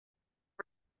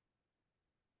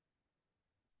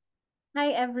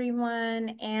Hi,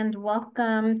 everyone, and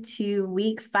welcome to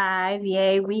week 5.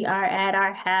 Yay, we are at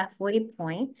our halfway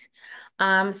point.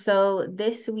 So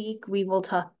this week we will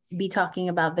be talking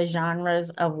about the genres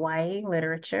of YA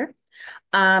literature.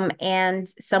 And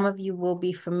some of you will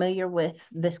be familiar with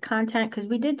this content because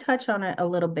we did touch on it a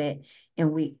little bit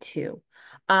in week 2.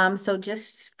 So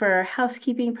just for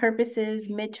housekeeping purposes,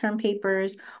 midterm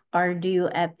papers are due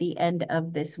at the end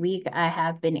of this week. I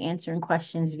have been answering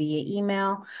questions via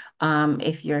email.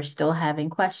 If you're still having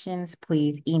questions,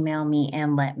 please email me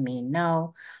and let me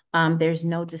know. There's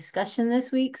no discussion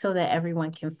this week so that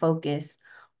everyone can focus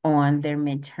on their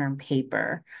midterm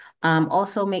paper.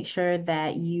 Also, make sure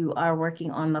that you are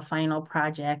working on the final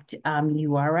project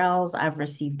URLs. I've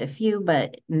received a few,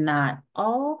 but not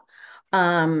all.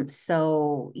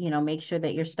 Make sure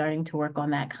that you're starting to work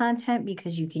on that content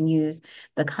because you can use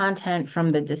the content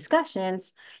from the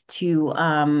discussions to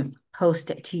post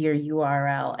it to your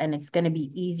URL. And it's going to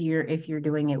be easier if you're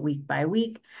doing it week by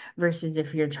week versus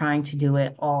if you're trying to do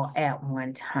it all at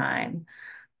one time.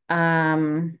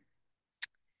 Um,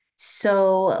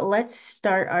 so let's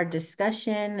start our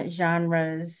discussion,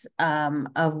 genres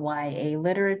of YA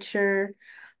literature.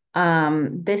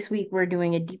 This week we're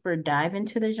doing a deeper dive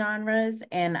into the genres,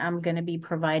 and I'm going to be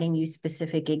providing you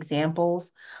specific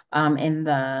examples in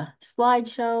the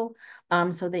slideshow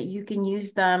so that you can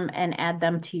use them and add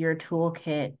them to your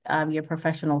toolkit, your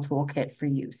professional toolkit for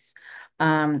use.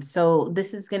 So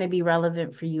this is going to be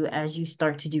relevant for you as you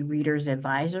start to do reader's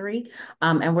advisory.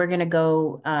 And we're going to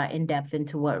go in depth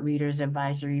into what reader's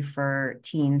advisory for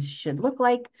teens should look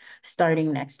like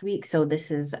starting next week. So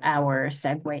this is our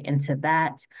segue into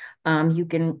that. You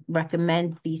can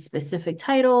recommend these specific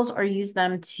titles or use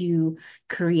them to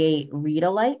create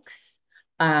read-alikes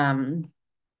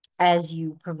as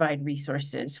you provide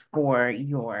resources for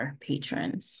your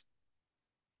patrons.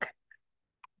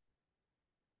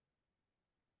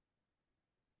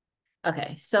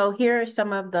 Okay, so here are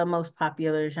some of the most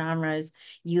popular genres.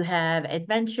 You have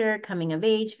adventure, coming of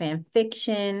age, fan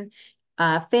fiction,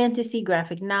 fantasy,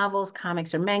 graphic novels,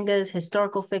 comics or mangas,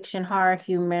 historical fiction, horror,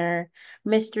 humor,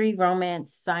 mystery,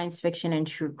 romance, science fiction, and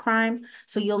true crime.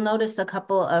 So you'll notice a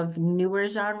couple of newer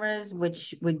genres,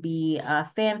 which would be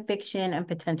fan fiction and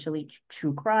potentially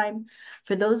true crime.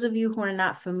 For those of you who are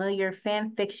not familiar,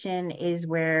 fan fiction is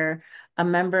where a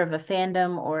member of a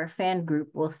fandom or a fan group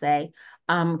will say,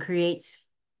 creates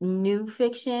new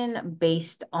fiction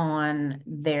based on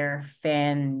their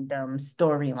fandom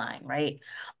storyline, right?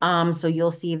 So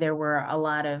you'll see there were a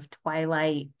lot of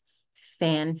Twilight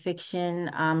fan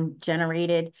fiction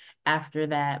generated after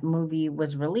that movie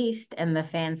was released, and the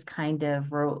fans kind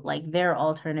of wrote like their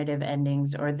alternative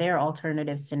endings or their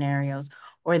alternative scenarios,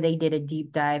 or they did a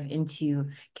deep dive into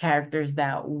characters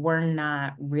that were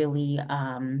not really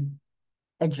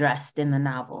addressed in the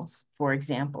novels, for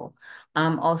example.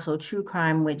 Also, true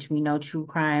crime, which we know true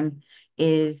crime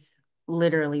is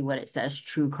literally what it says,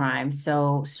 true crime.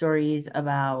 So stories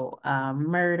about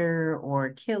murder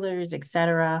or killers,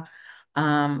 etc.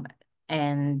 Um,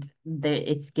 and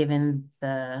it's given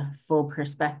the full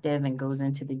perspective and goes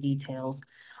into the details.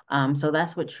 So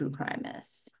that's what true crime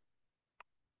is.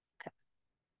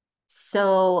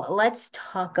 So let's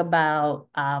talk about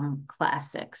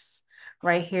classics.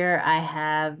 Right here, I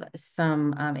have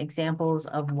some examples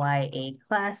of YA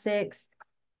classics.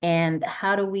 And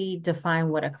how do we define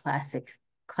what a classic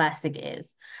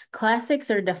is? Classics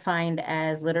are defined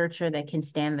as literature that can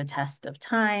stand the test of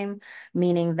time,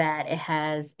 meaning that it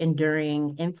has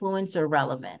enduring influence or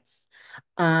relevance.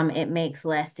 It makes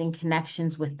lasting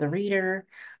connections with the reader,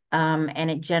 and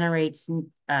it generates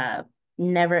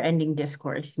never-ending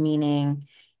discourse, meaning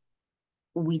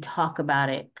we talk about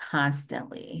it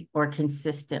constantly or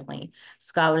consistently.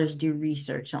 Scholars do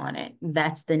research on it.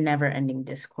 That's the never-ending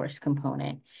discourse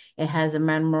component. It has a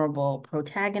memorable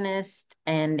protagonist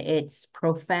and it's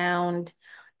profound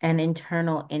and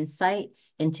internal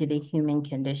insights into the human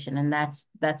condition. And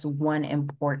that's one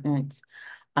important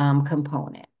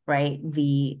component, right?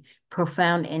 The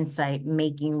profound insight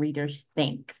making readers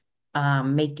think,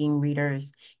 making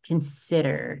readers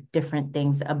consider different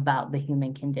things about the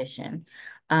human condition.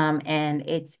 And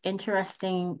it's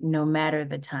interesting no matter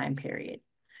the time period.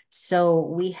 So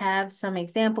we have some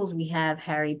examples. We have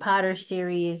Harry Potter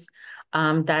series,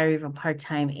 Diary of a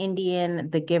Part-Time Indian,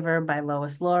 The Giver by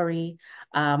Lois Lowry.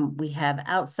 We have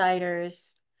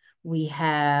Outsiders. We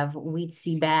have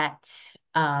Weetzie Bat,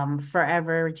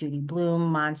 Forever, Judy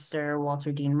Blume, Monster,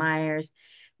 Walter Dean Myers,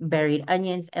 Buried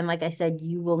Onions. And like I said,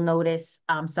 you will notice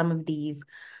some of these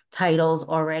titles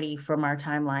already from our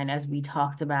timeline as we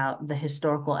talked about the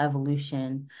historical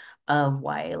evolution of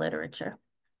YA literature.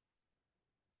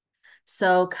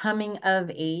 So coming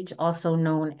of age, also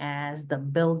known as the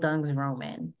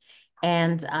Bildungsroman.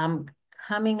 And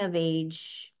coming of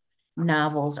age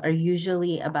novels are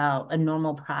usually about a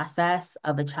normal process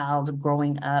of a child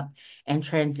growing up and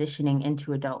transitioning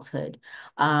into adulthood.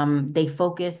 They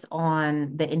focus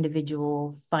on the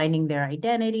individual finding their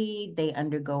identity, they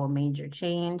undergo a major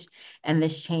change, and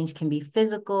this change can be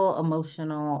physical,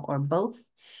 emotional, or both.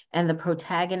 And the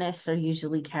protagonists are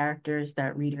usually characters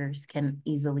that readers can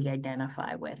easily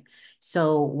identify with.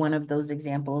 So, one of those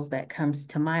examples that comes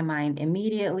to my mind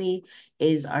immediately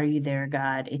is Are You There,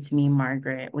 God? It's Me,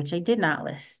 Margaret, which I did not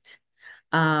list.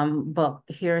 But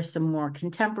here are some more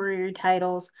contemporary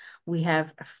titles. We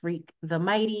have Freak the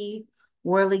Mighty,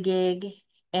 Whirligig,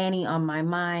 Annie on My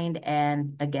Mind,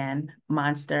 and again,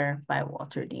 Monster by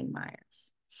Walter Dean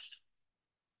Myers.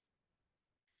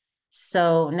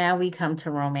 So now we come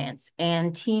to romance,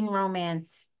 and teen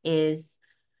romance is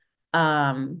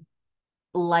um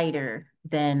lighter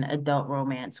than adult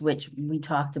romance, which we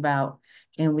talked about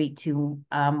in week two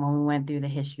when we went through the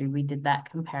history. We did that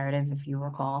comparative, if you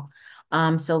recall.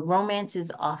 So romance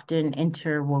is often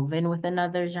interwoven with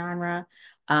another genre,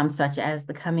 such as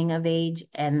the coming of age,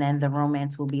 and then the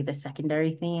romance will be the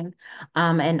secondary theme.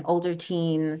 And older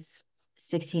teens,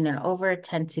 16 and over,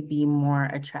 tend to be more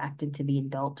attracted to the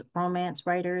adult romance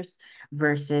writers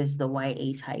versus the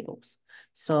YA titles.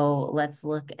 So let's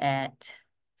look at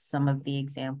some of the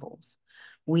examples.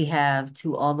 We have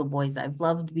To All the Boys I've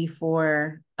Loved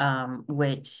Before,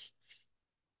 which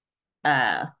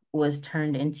was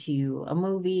turned into a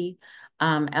movie,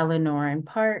 Eleanor and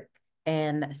Park,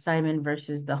 and Simon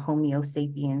versus the Homo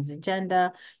sapiens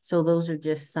agenda. So those are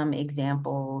just some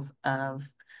examples of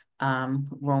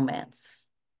romance.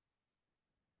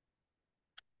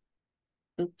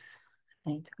 Oops, I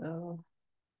need to go.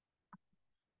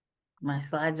 My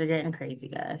slides are getting crazy,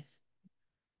 guys.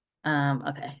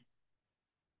 Okay.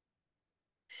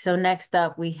 So next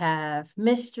up, we have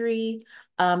mystery.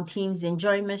 Teens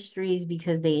enjoy mysteries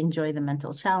because they enjoy the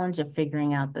mental challenge of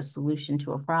figuring out the solution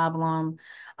to a problem.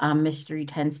 Mystery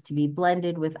tends to be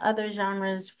blended with other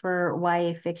genres for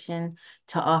YA fiction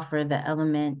to offer the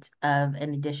element of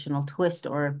an additional twist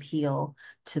or appeal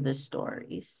to the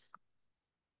stories.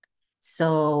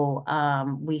 So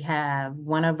we have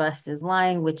One of Us is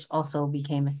Lying, which also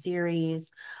became a series.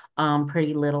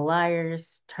 Pretty Little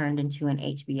Liars turned into an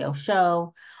HBO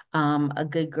show. A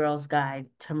Good Girl's Guide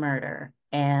to Murder.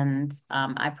 And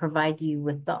I provide you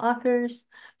with the authors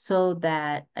so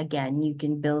that, again, you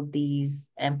can build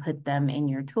these and put them in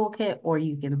your toolkit, or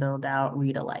you can build out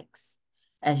read-alikes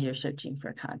as you're searching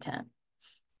for content.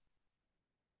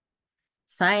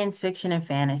 Science fiction and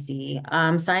fantasy.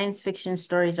 Science fiction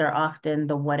stories are often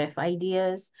the what if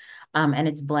ideas, and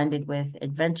it's blended with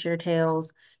adventure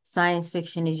tales. Science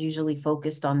fiction is usually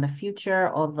focused on the future,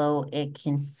 although it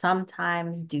can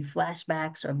sometimes do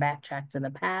flashbacks or backtrack to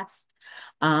the past.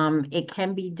 It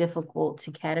can be difficult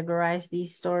to categorize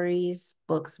these stories,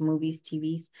 books, movies,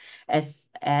 TVs,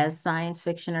 as science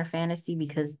fiction or fantasy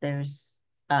because there's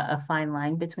a fine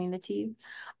line between the two.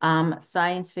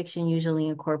 Science fiction usually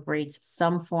incorporates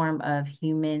some form of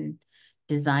human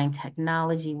design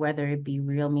technology, whether it be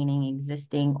real, meaning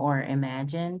existing, or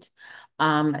imagined.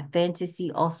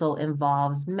 Fantasy also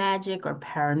involves magic or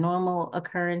paranormal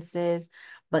occurrences,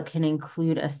 but can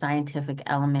include a scientific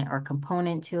element or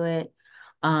component to it.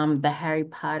 The Harry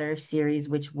Potter series,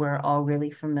 which we're all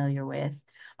really familiar with,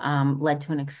 led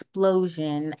to an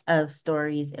explosion of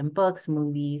stories in books,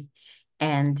 movies,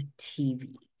 and TV,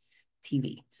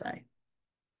 sorry.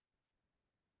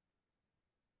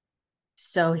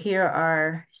 So here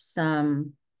are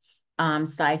some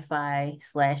sci-fi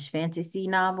slash fantasy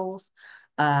novels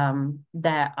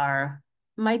that are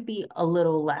might be a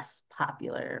little less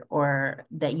popular or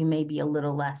that you may be a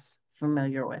little less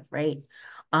familiar with, right?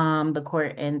 The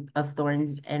Court of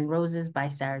Thorns and Roses by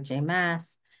Sarah J.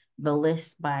 Maas, The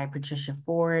List by Patricia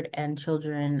Ford, and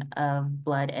Children of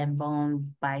Blood and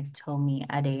Bone by Tomi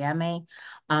Adeyemi.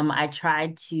 I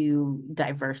tried to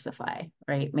diversify,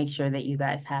 right? Make sure that you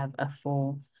guys have a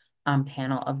full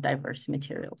panel of diverse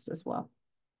materials as well.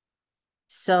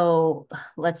 So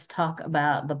let's talk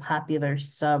about the popular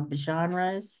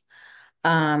subgenres.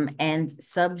 And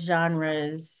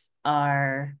subgenres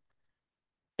are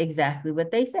exactly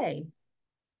what they say,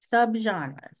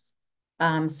 subgenres.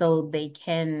 So they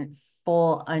can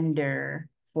fall under,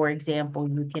 for example,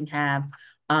 you can have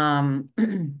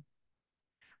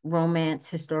romance,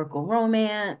 historical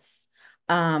romance.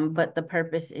 But the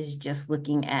purpose is just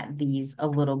looking at these a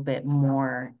little bit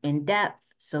more in depth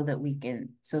so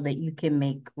that you can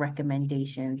make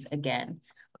recommendations again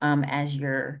as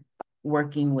you're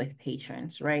working with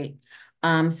patrons, right?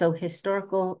 So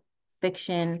historical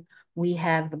fiction, we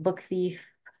have The Book Thief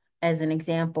as an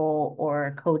example,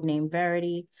 or Codename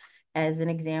Verity as an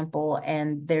example,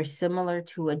 and they're similar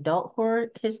to adult horror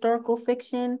historical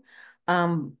fiction,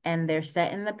 and they're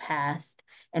set in the past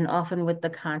and often with the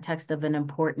context of an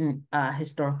important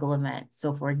historical event.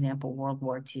 So, for example, World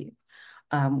War II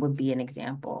would be an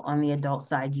example. On the adult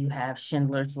side, you have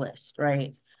Schindler's List,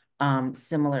 right?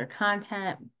 Similar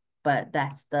content, but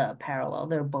that's the parallel.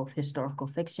 They're both historical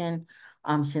fiction.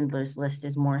 Schindler's List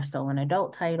is more so an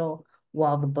adult title,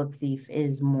 while The Book Thief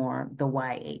is more the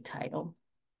YA title.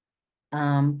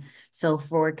 Um, so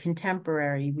for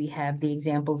contemporary, we have the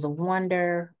examples of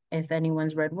Wonder, if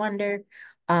anyone's read Wonder,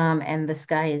 and The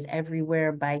Sky is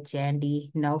Everywhere by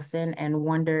Jandy Nelson, and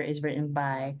Wonder is written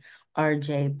by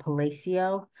R.J.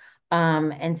 Palacio.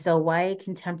 And so YA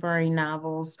contemporary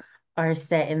novels are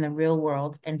set in the real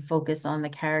world and focus on the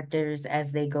characters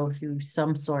as they go through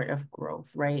some sort of growth,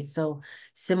 right? So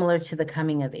similar to the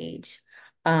coming of age,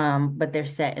 but they're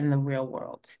set in the real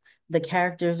world. The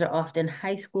characters are often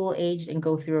high school aged and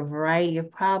go through a variety of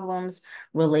problems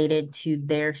related to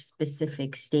their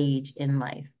specific stage in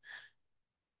life.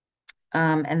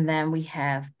 And then we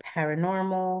have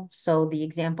paranormal. So the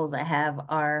examples I have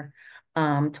are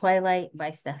Twilight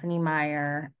by Stephenie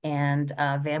Meyer and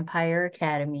Vampire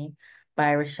Academy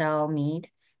by Rochelle Mead.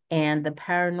 And the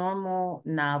paranormal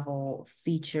novel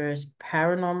features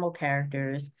paranormal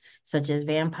characters such as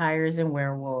vampires and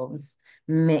werewolves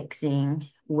mixing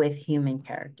with human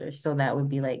characters. So that would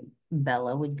be like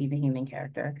Bella would be the human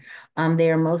character.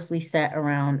 They are mostly set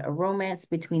around a romance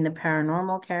between the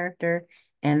paranormal character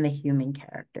and the human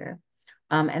character.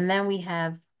 And then we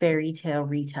have fairy tale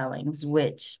retellings,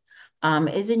 which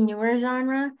is a newer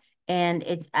genre. And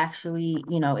it's actually,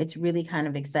 it's really kind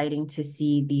of exciting to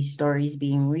see these stories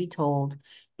being retold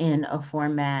in a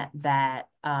format that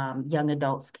young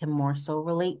adults can more so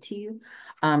relate to,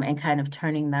 and kind of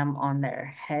turning them on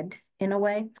their head in a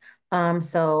way.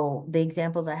 So the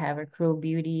examples I have are Cruel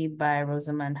Beauty by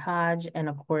Rosamund Hodge and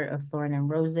A Court of Thorn and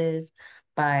Roses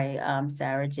by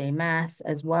Sarah J. Maas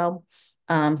as well.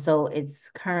 So it's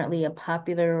currently a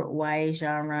popular YA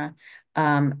genre,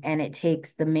 and it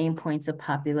takes the main points of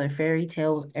popular fairy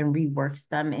tales and reworks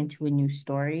them into a new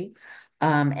story.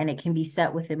 And it can be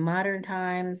set within modern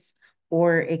times,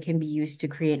 or it can be used to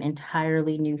create an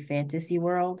entirely new fantasy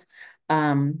world.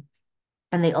 And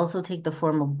they also take the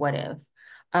form of what if.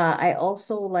 I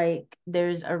also like,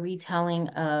 there's a retelling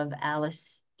of not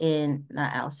Alice in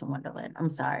Wonderland, I'm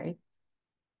sorry,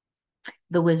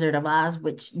 the Wizard of Oz,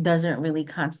 which doesn't really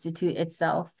constitute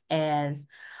itself as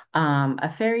a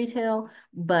fairy tale,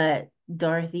 but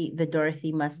the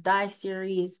Dorothy Must Die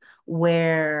series,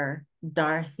 where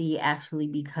Dorothy actually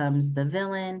becomes the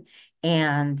villain,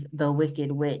 and the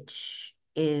Wicked Witch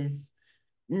is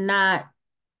not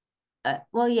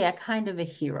well, yeah, kind of a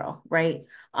hero, right?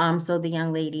 So the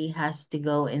young lady has to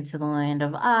go into the land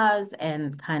of Oz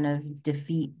and kind of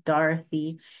defeat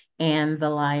Dorothy and the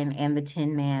Lion and the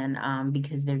Tin Man,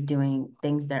 because they're doing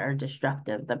things that are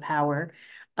destructive. The power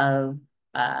of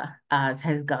Oz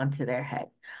has gone to their head.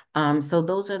 So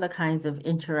those are the kinds of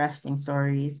interesting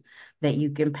stories that you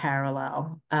can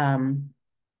parallel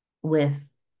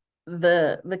with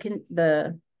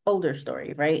the older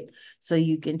story, right? So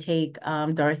you can take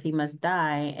Dorothy Must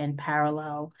Die and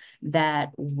parallel that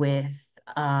with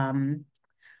the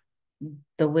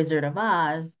Wizard of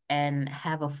Oz and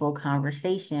have a full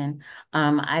conversation.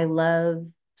 I love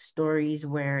stories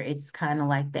where it's kind of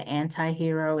like the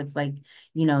anti-hero. It's like,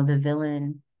 the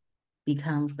villain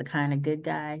becomes the kind of good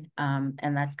guy. And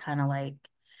that's kind of like,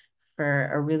 for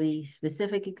a really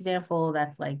specific example,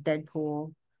 that's like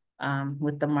Deadpool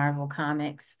with the Marvel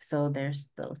comics. So there's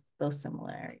those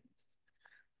similarities.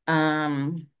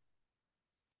 Um,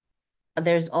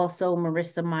 there's also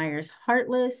Marissa Meyer's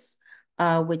Heartless,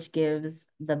 which gives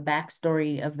the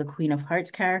backstory of the Queen of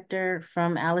Hearts character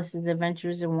from Alice's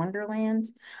Adventures in Wonderland.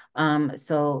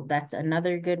 So that's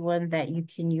another good one that you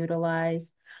can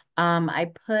utilize.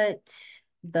 I put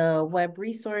the web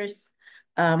resource,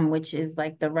 which is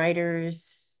like the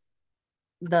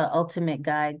ultimate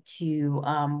guide to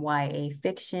YA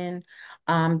fiction,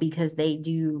 because they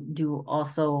do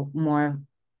also more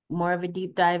of a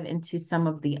deep dive into some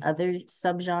of the other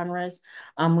subgenres.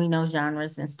 We know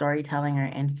genres and storytelling are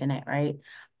infinite, right?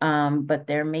 But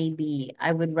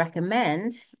I would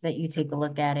recommend that you take a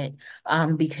look at it,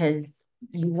 because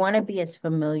you want to be as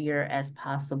familiar as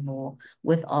possible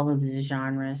with all of the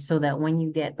genres so that when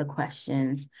you get the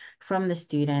questions from the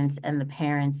students and the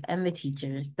parents and the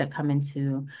teachers that come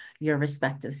into your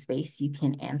respective space, you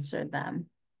can answer them.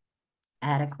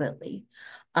 adequately.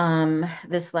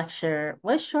 This lecture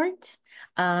was short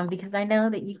because I know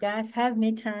that you guys have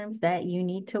midterms that you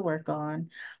need to work on.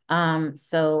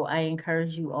 So I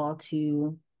encourage you all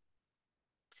to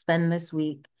spend this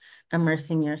week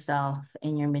immersing yourself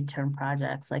in your midterm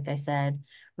projects. Like I said,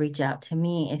 reach out to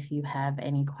me if you have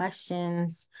any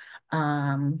questions.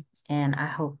 And I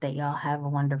hope that y'all have a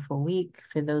wonderful week.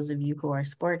 For those of you who are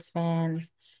sports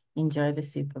fans, enjoy the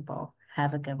Super Bowl.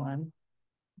 Have a good one.